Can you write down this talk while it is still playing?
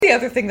the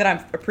other thing that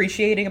I'm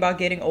appreciating about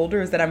getting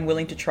older is that I'm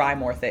willing to try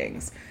more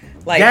things.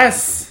 Like,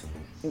 yes.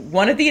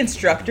 One of the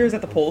instructors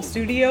at the pole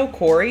studio,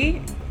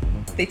 Corey,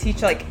 they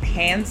teach like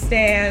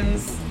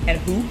handstands and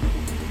hoop.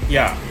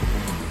 Yeah.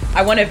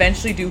 I want to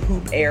eventually do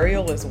hoop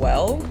aerial as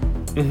well.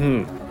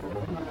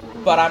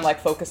 But I'm like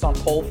focused on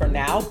pole for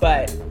now.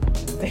 But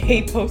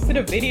they posted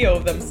a video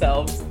of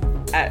themselves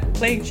at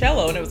playing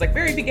cello, and it was like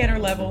very beginner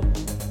level.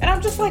 And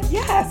I'm just like,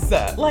 yes,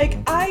 like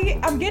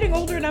I'm getting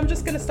older and I'm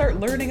just going to start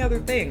learning other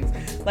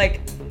things.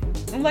 Like,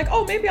 I'm like,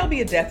 oh, maybe I'll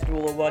be a death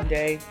doula one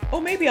day. Oh,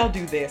 maybe I'll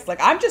do this. Like,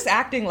 I'm just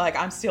acting like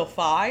I'm still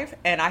 5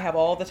 and I have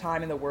all the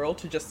time in the world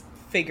to just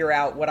figure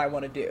out what I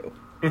want to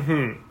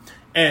do.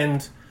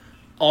 And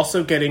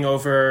also getting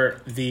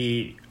over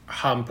the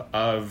hump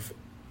of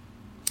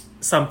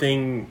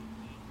something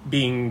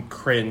being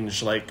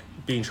cringe, like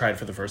being tried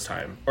for the first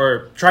time.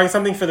 Or trying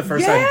something for the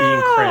first time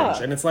being cringe.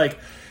 And it's like,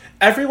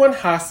 everyone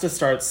has to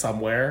start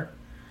somewhere.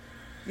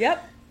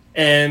 Yep.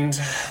 And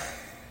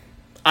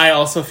I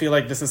also feel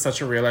like this is such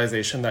a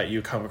realization that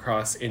you come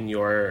across in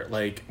your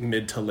like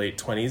mid to late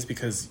 20s,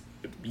 because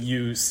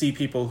you see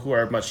people who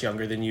are much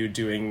younger than you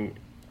doing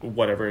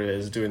whatever it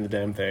is, doing the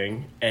damn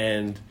thing,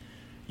 and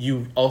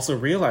you also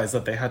realize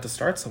that they had to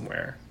start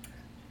somewhere.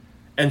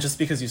 And just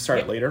because you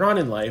start later on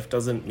in life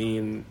doesn't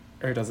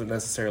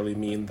necessarily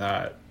mean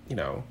that, you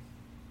know,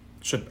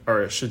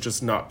 it should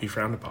just not be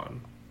frowned upon.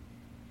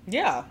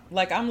 Yeah,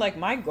 like I'm like,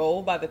 my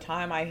goal by the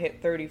time I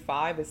hit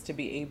 35 is to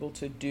be able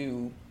to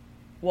do,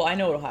 well, I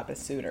know it'll happen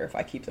sooner if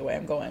I keep the way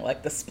I'm going.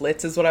 Like the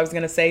splits is what I was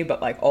going to say,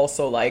 but like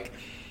also like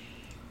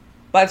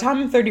by the time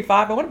I'm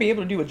 35, I want to be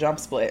able to do a jump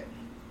split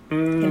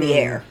in the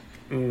air.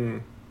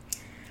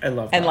 I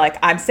love that. And like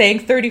I'm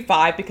saying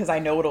 35 because I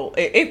know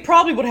it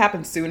probably would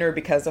happen sooner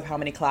because of how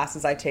many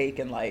classes I take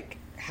and like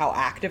how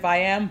active I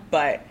am,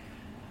 but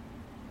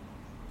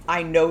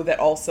I know that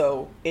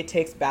also it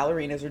takes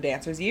ballerinas or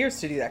dancers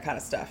years to do that kind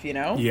of stuff, you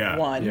know? Yeah.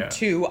 One. Yeah.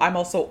 Two, I'm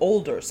also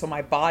older, so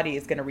my body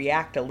is going to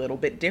react a little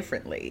bit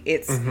differently.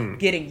 It's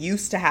getting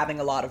used to having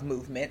a lot of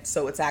movement,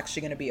 so it's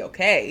actually going to be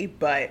okay.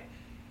 But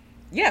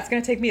yeah, it's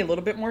going to take me a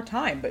little bit more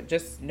time. But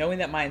just knowing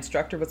that my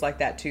instructor was like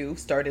that too,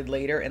 started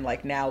later, and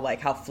like now, like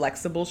how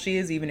flexible she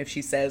is, even if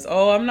she says,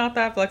 oh, I'm not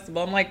that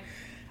flexible. I'm like,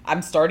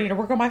 I'm starting to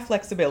work on my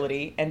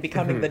flexibility and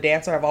becoming the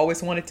dancer I've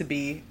always wanted to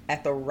be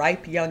at the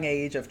ripe young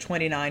age of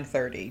 29,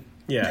 30.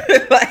 Yeah.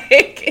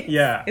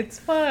 It's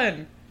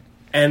fun.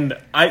 And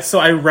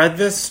I read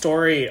this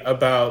story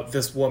about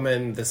this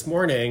woman this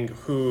morning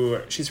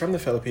she's from the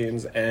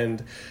Philippines,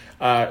 and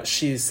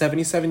she's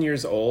 77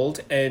 years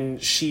old,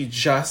 and she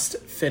just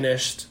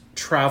finished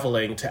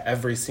traveling to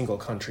every single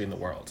country in the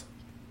world.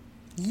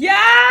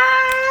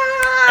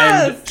 Yes!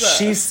 And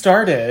she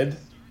started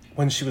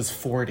when she was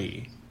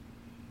 40.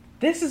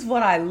 This is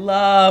what I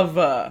love.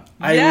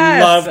 I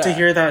love to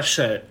hear that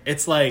shit.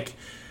 It's like,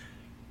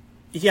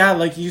 yeah,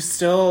 like you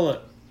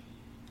still,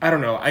 I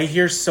don't know. I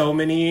hear so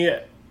many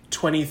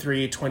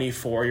 23,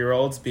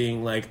 24-year-olds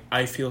being like,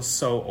 I feel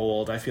so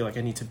old. I feel like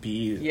I need to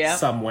be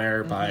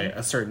somewhere by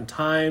a certain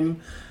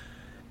time.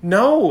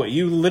 No,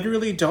 you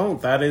literally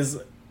don't. That is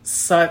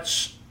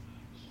such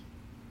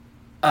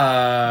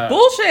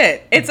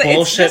bullshit. It's a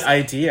bullshit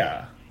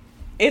idea.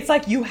 It's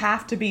like you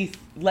have to be,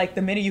 like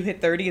the minute you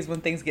hit 30 is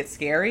when things get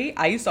scary.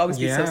 I used to always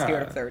be so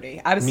scared of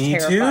 30. I was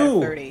terrified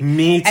of 30.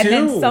 Me too. And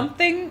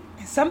then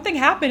something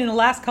happened in the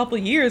last couple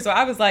of years, so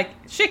I was like,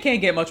 shit can't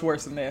get much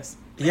worse than this.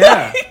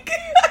 Yeah.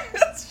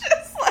 It's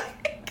just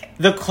like,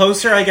 the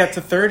closer I get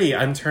to 30,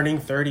 I'm turning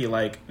 30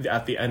 like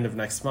at the end of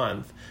next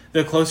month.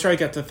 The closer I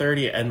get to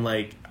 30 and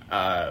like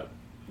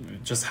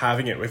just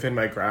having it within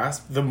my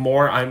grasp, the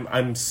more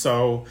I'm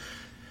so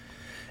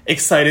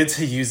excited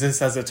to use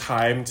this as a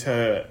time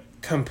to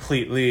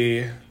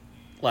completely,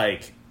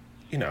 like,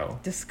 you know,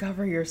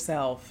 discover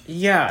yourself.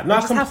 Yeah,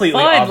 not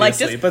completely,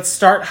 obviously, like but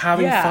start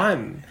having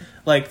fun.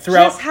 Like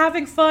throughout, just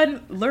having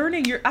fun,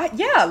 learning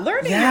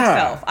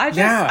yourself.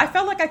 I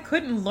felt like I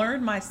couldn't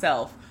learn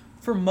myself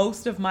for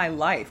most of my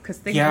life because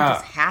things were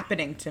just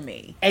happening to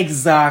me.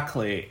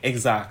 Exactly.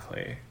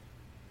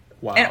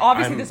 Wow. And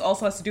obviously this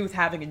also has to do with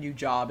having a new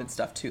job and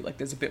stuff too. Like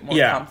there's a bit more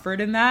comfort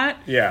in that.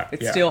 Yeah.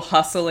 It's still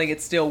hustling.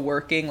 It's still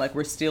working. Like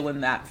we're still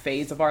in that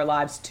phase of our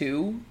lives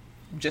too,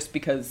 just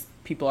because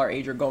people our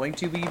age are going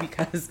to be,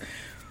 because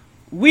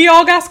we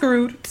all got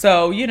screwed.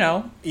 So, you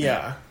know.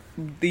 Yeah.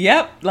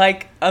 Yep.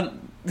 Like,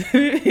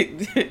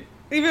 even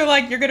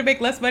like you're going to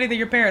make less money than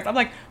your parents. I'm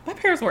like, my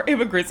parents were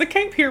immigrants. They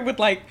came here with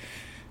like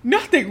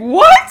nothing.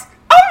 What?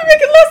 I'm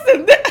making less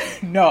than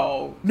that.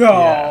 No.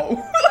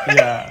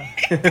 Yeah.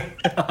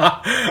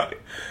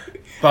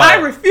 But I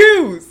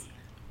refuse.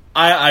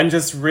 I'm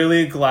just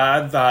really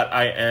glad that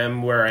I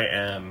am where I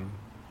am.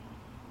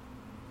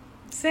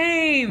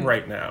 Same.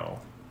 Right now.